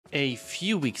A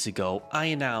few weeks ago, I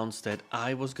announced that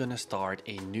I was gonna start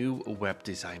a new web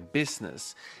design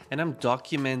business, and I'm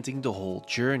documenting the whole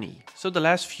journey. So the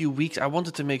last few weeks I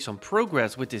wanted to make some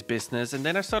progress with this business, and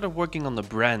then I started working on the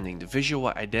branding, the visual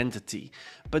identity.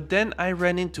 But then I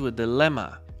ran into a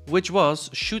dilemma, which was,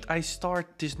 should I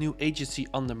start this new agency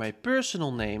under my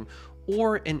personal name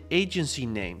or an agency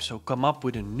name, so come up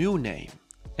with a new name?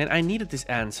 And I needed this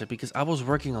answer because I was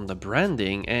working on the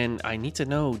branding and I need to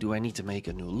know, do I need to make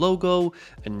a new logo,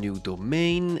 a new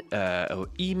domain, or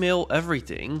email,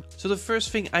 everything? So the first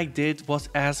thing I did was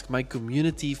ask my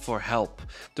community for help.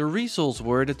 The results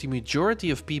were that the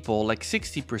majority of people, like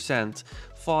 60%,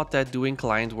 thought that doing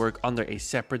client work under a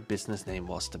separate business name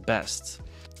was the best.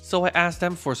 So I asked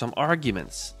them for some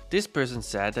arguments. This person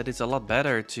said that it's a lot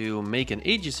better to make an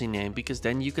agency name because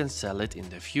then you can sell it in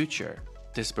the future.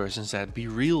 This person said, be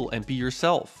real and be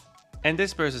yourself. And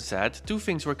this person said, two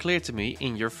things were clear to me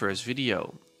in your first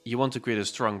video. You want to create a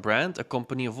strong brand, a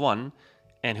company of one.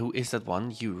 And who is that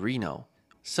one? You, Rino.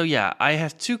 So yeah, I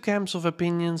have two camps of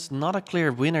opinions, not a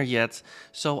clear winner yet.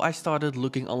 So I started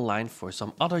looking online for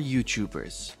some other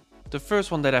YouTubers. The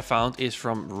first one that I found is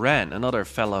from Ran, another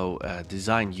fellow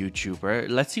design YouTuber.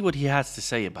 Let's see what he has to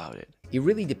say about it. It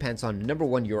really depends on, number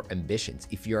one, your ambitions.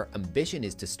 If your ambition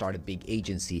is to start a big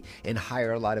agency and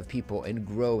hire a lot of people and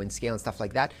grow and scale and stuff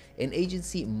like that, an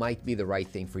agency might be the right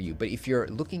thing for you. But if you're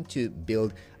looking to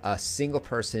build a single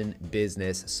person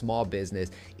business, small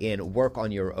business, and work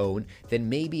on your own, then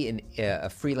maybe a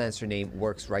freelancer name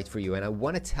works right for you. And I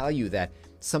want to tell you that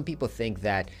some people think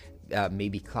that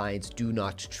maybe clients do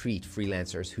not treat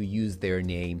freelancers who use their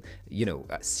name,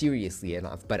 seriously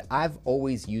enough. But I've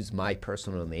always used my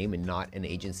personal name and not an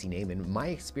agency name. And my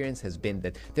experience has been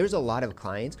that there's a lot of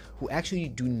clients who actually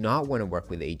do not want to work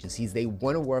with agencies. They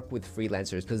want to work with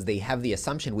freelancers because they have the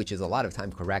assumption, which is a lot of time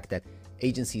correct, that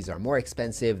agencies are more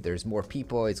expensive, there's more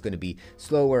people, it's going to be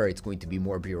slower, it's going to be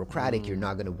more bureaucratic, you're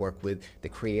not going to work with the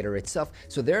creator itself.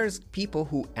 So there's people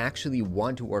who actually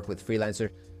want to work with freelancers.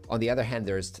 On the other hand,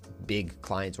 there's big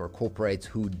clients or corporates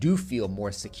who do feel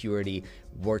more security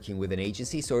working with an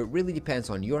agency. So it really depends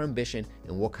on your ambition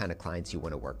and what kind of clients you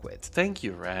want to work with. Thank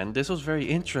you, Ran. This was very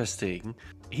interesting.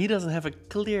 He doesn't have a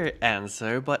clear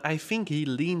answer, but I think he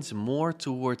leans more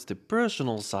towards the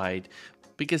personal side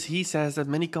because he says that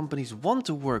many companies want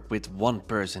to work with one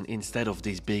person instead of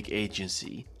this big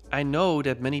agency. I know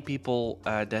that many people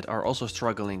that are also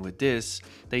struggling with this,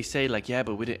 they say like, yeah,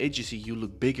 but with an agency you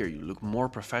look bigger, you look more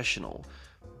professional.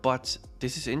 But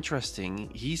this is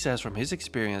interesting. He says from his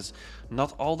experience,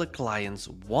 not all the clients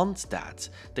want that.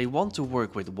 They want to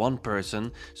work with one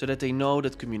person so that they know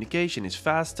that communication is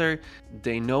faster,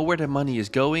 they know where their money is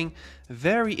going.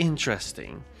 Very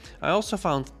interesting. I also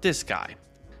found this guy,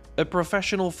 a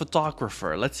professional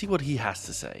photographer. Let's see what he has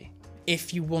to say.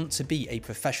 If you want to be a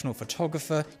professional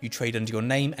photographer, you trade under your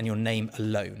name and your name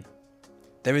alone.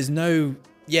 There is no,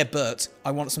 yeah, but I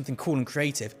want something cool and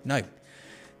creative. No,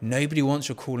 nobody wants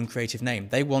your cool and creative name.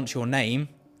 They want your name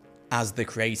as the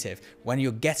creative. When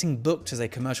you're getting booked as a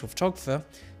commercial photographer,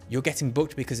 you're getting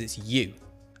booked because it's you.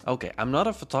 Okay, I'm not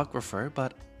a photographer,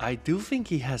 but I do think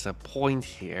he has a point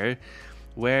here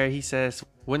where he says,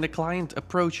 when the client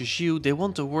approaches you, they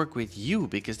want to work with you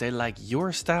because they like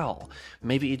your style.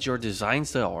 Maybe it's your design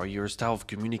style or your style of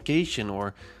communication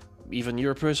or even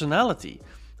your personality.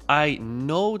 I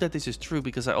know that this is true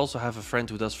because I also have a friend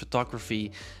who does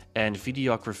photography and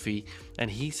videography, and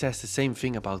he says the same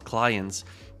thing about clients,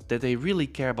 that they really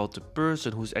care about the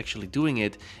person who's actually doing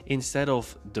it instead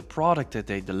of the product that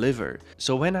they deliver.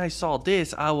 So when I saw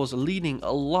this, I was leaning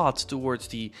a lot towards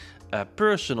the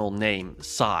personal name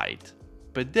side.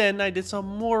 But then I did some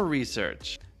more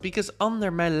research, because under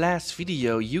my last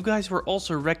video you guys were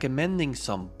also recommending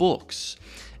some books,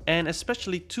 and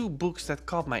especially two books that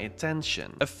caught my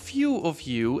attention. A few of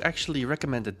you actually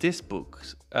recommended this book,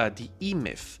 The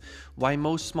E-Myth, Why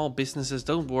Most Small Businesses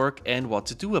Don't Work and What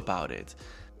to Do About It.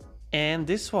 And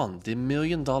this one, The $1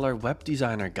 Million Web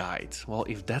Designer Guide. Well,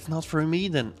 if that's not for me,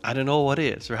 then I don't know what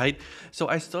is, right? So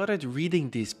I started reading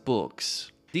these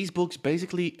books. These books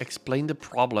basically explain the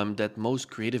problem that most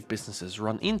creative businesses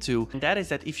run into, and that is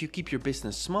that if you keep your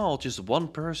business small, just one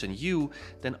person, you,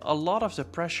 then a lot of the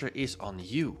pressure is on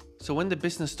you. So when the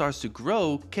business starts to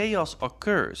grow, chaos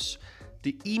occurs.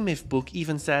 The E-Myth book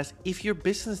even says, if your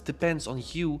business depends on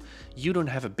you, you don't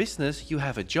have a business, you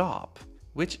have a job.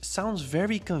 Which sounds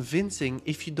very convincing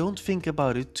if you don't think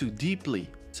about it too deeply.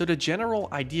 So the general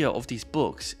idea of these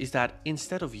books is that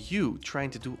instead of you trying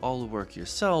to do all the work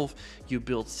yourself, you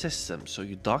build systems. So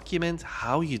you document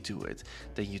how you do it.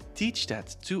 Then you teach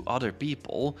that to other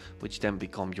people, which then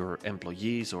become your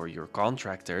employees or your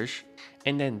contractors.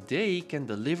 And then they can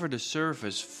deliver the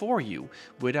service for you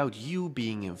without you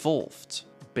being involved.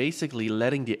 Basically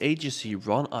letting the agency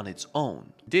run on its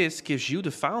own. This gives you,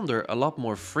 the founder, a lot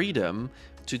more freedom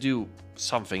to do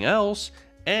something else.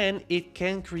 And it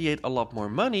can create a lot more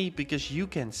money because you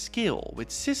can scale.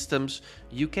 With systems,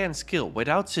 you can scale.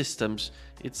 Without systems,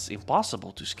 it's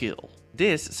impossible to scale.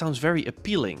 This sounds very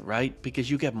appealing, right? Because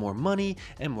you get more money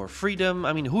and more freedom.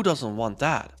 I mean, who doesn't want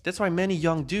that? That's why many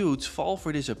young dudes fall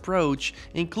for this approach,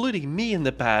 including me in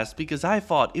the past, because I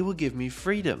thought it would give me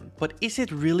freedom. But is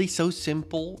it really so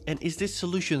simple? And is this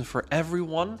solution for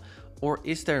everyone? Or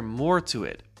is there more to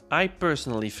it? I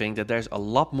personally think that there's a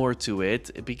lot more to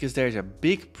it because there's a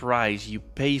big price you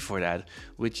pay for that,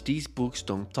 which these books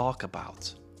don't talk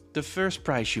about. The first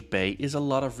price you pay is a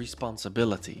lot of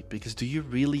responsibility, because do you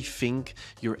really think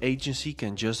your agency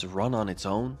can just run on its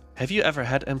own? Have you ever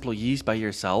had employees by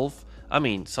yourself? I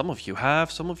mean, some of you have,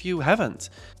 some of you haven't.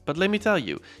 But let me tell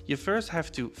you, you first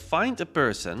have to find a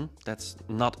person. That's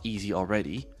not easy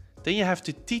already. Then you have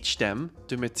to teach them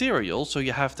the material, so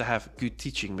you have to have good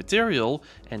teaching material,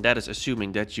 and that is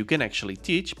assuming that you can actually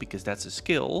teach, because that's a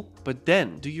skill. But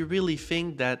then, do you really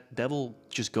think that will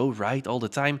just go right all the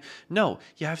time? No,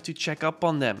 you have to check up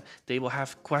on them. They will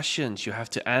have questions, you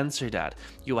have to answer that.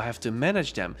 You will have to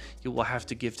manage them. You will have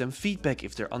to give them feedback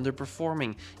if they're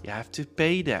underperforming. You have to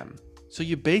pay them. So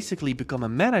you basically become a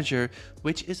manager,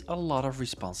 which is a lot of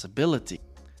responsibility.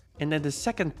 And then the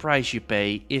second price you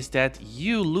pay is that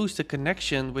you lose the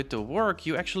connection with the work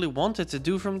you actually wanted to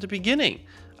do from the beginning.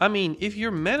 I mean, if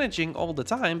you're managing all the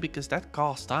time, because that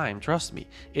costs time, trust me,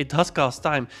 it does cost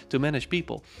time to manage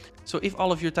people. So if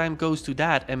all of your time goes to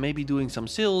that and maybe doing some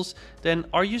sales, then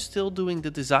are you still doing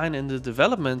the design and the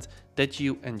development that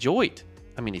you enjoyed?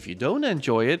 I mean, if you don't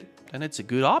enjoy it, then it's a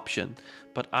good option.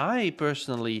 But I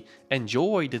personally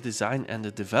enjoy the design and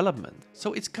the development.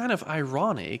 So it's kind of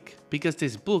ironic because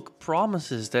this book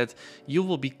promises that you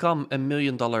will become $1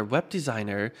 million web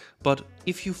designer, but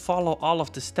if you follow all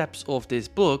of the steps of this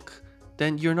book,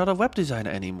 then you're not a web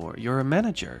designer anymore, you're a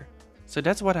manager. So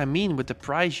that's what I mean with the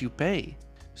price you pay.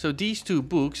 So these two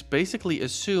books basically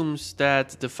assumes that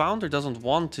the founder doesn't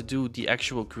want to do the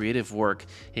actual creative work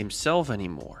himself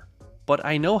anymore. But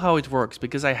I know how it works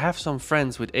because I have some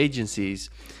friends with agencies.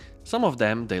 Some of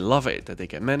them, they love it, that they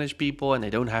can manage people and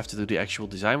they don't have to do the actual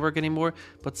design work anymore.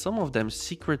 But some of them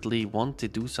secretly want to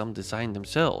do some design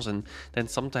themselves. And then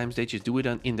sometimes they just do it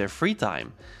in their free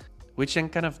time, which then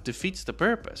kind of defeats the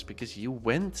purpose, because you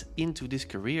went into this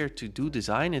career to do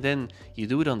design and then you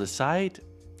do it on the side.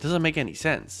 Doesn't make any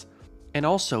sense. And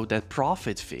also that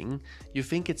profit thing, you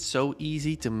think it's so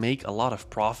easy to make a lot of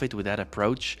profit with that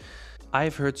approach.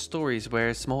 I've heard stories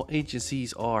where small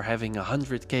agencies are having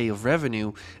 100k of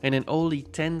revenue and then only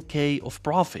 10k of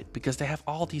profit because they have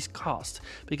all these costs,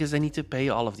 because they need to pay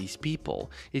all of these people.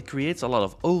 It creates a lot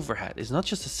of overhead. It's not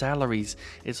just the salaries,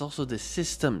 it's also the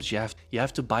systems. You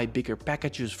have to buy bigger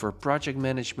packages for project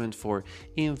management, for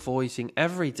invoicing,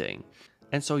 everything.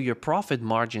 And so your profit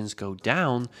margins go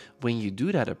down when you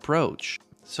do that approach.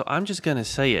 So I'm just gonna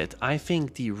say it, I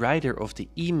think the writer of the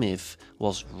E-Myth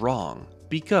was wrong.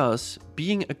 Because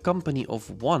being a company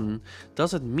of one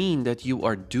doesn't mean that you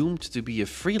are doomed to be a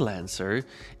freelancer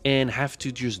and have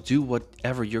to just do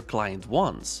whatever your client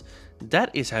wants.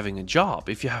 That is having a job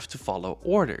if you have to follow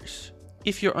orders.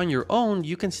 If you're on your own,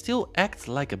 you can still act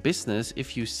like a business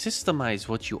if you systemize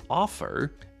what you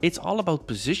offer. It's all about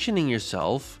positioning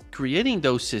yourself, creating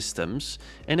those systems,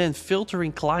 and then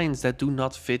filtering clients that do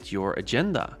not fit your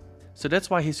agenda. So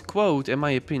that's why his quote, in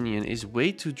my opinion, is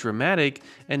way too dramatic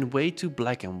and way too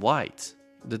black and white.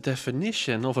 The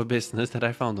definition of a business that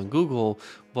I found on Google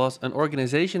was an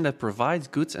organization that provides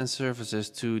goods and services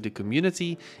to the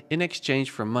community in exchange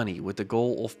for money with the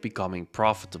goal of becoming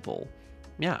profitable.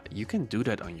 Yeah, you can do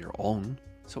that on your own.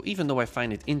 So even though I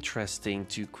find it interesting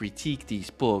to critique these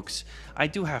books, I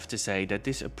do have to say that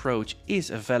this approach is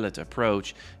a valid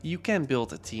approach. You can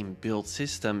build a team, build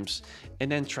systems, and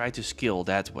then try to scale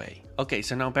that way. Okay,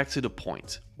 so now back to the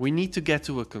point. We need to get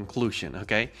to a conclusion,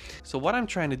 okay? So what I'm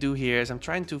trying to do here is I'm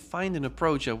trying to find an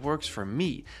approach that works for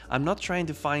me. I'm not trying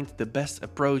to find the best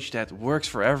approach that works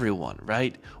for everyone,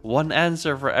 right? One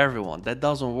answer for everyone. That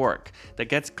doesn't work. That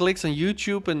gets clicks on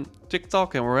YouTube and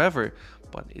TikTok and wherever,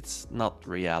 but it's not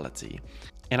reality.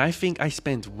 And I think I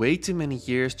spent way too many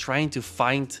years trying to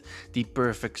find the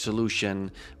perfect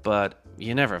solution, but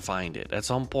you never find it. At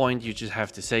some point, you just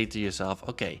have to say to yourself,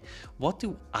 okay, what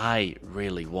do I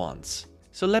really want?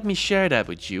 So let me share that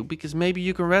with you because maybe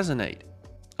you can resonate.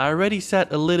 I already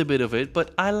said a little bit of it,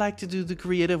 but I like to do the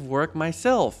creative work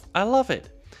myself. I love it.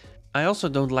 I also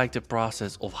don't like the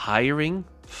process of hiring,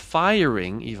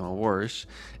 firing, even worse,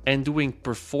 and doing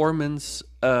performance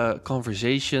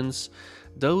conversations.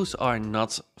 Those are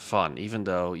not fun, even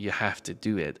though you have to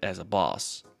do it as a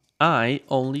boss. I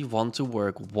only want to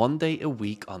work 1 day a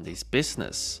week on this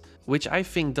business, which I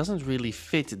think doesn't really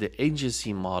fit the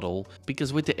agency model,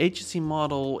 because with the agency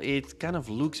model it kind of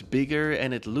looks bigger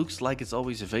and it looks like it's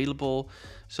always available,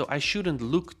 so I shouldn't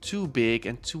look too big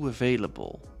and too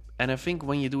available. And I think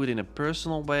when you do it in a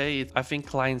personal way, I think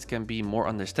clients can be more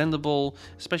understandable,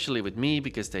 especially with me,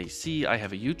 because they see I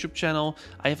have a YouTube channel,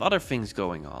 I have other things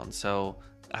going on, so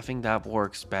I think that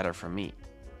works better for me.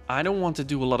 I don't want to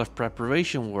do a lot of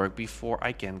preparation work before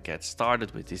I can get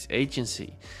started with this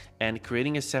agency. And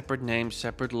creating a separate name,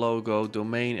 separate logo,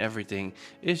 domain, everything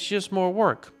is just more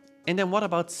work. And then what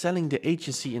about selling the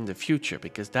agency in the future?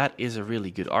 Because that is a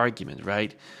really good argument,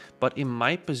 right? But in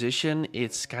my position,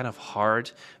 it's kind of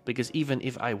hard, because even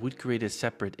if I would create a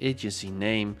separate agency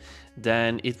name,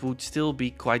 then it would still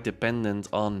be quite dependent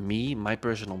on me, my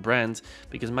personal brand,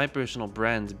 because my personal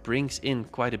brand brings in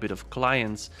quite a bit of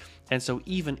clients. And so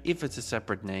even if it's a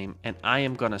separate name and I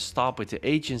am gonna stop with the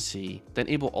agency, then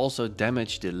it will also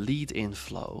damage the lead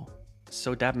inflow.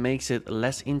 So that makes it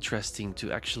less interesting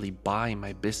to actually buy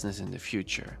my business in the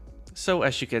future. So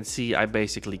as you can see, I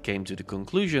basically came to the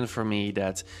conclusion for me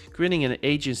that creating an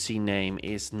agency name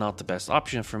is not the best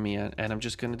option for me, and I'm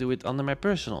just going to do it under my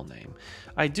personal name.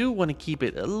 I do want to keep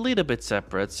it a little bit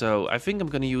separate, so I think I'm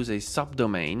going to use a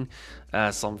subdomain,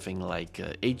 something like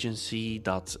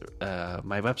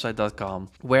agency.mywebsite.com,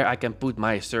 where I can put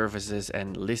my services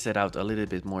and list it out a little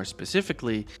bit more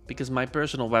specifically, because my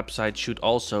personal website should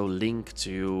also link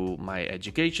to my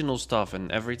educational stuff and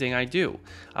everything I do.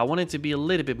 I want it to be a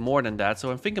little bit more than that,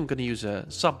 so I think I'm going to use a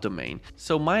subdomain.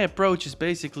 So my approach is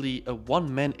basically a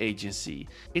one-man agency.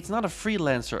 It's not a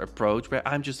freelancer approach where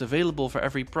I'm just available for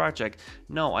every project.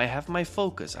 No, I have my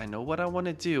focus, I know what I want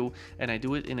to do, and I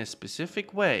do it in a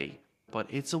specific way, but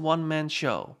it's a one-man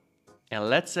show. And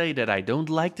let's say that I don't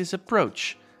like this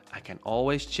approach. I can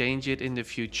always change it in the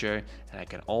future, and I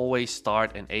can always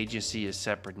start an agency a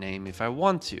separate name if I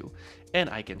want to. And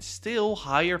I can still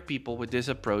hire people with this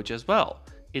approach as well.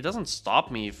 It doesn't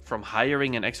stop me from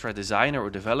hiring an extra designer or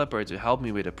developer to help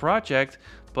me with a project,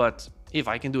 but if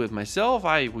I can do it myself,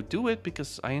 I would do it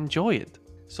because I enjoy it.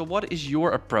 So what is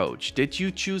your approach? Did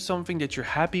you choose something that you're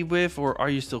happy with, or are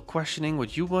you still questioning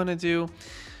what you want to do?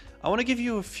 I want to give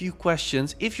you a few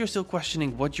questions. If you're still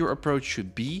questioning what your approach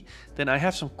should be, then I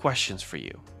have some questions for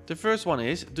you. The first one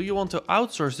is, do you want to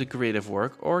outsource the creative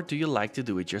work, or do you like to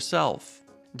do it yourself?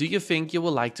 Do you think you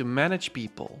will like to manage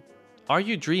people? Are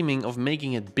you dreaming of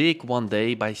making it big one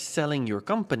day by selling your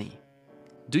company?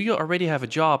 Do you already have a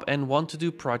job and want to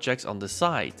do projects on the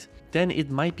side? Then it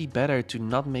might be better to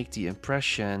not make the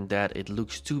impression that it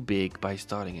looks too big by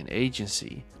starting an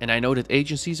agency. And I know that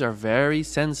agencies are very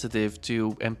sensitive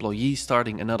to employees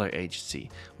starting another agency,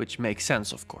 which makes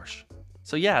sense, of course.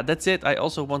 So yeah, that's it. I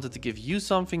also wanted to give you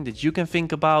something that you can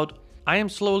think about. I am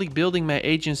slowly building my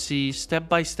agency step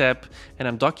by step, and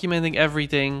I'm documenting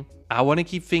everything. I want to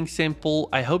keep things simple.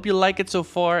 I hope you like it so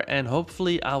far, and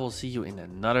hopefully I will see you in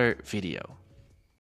another video.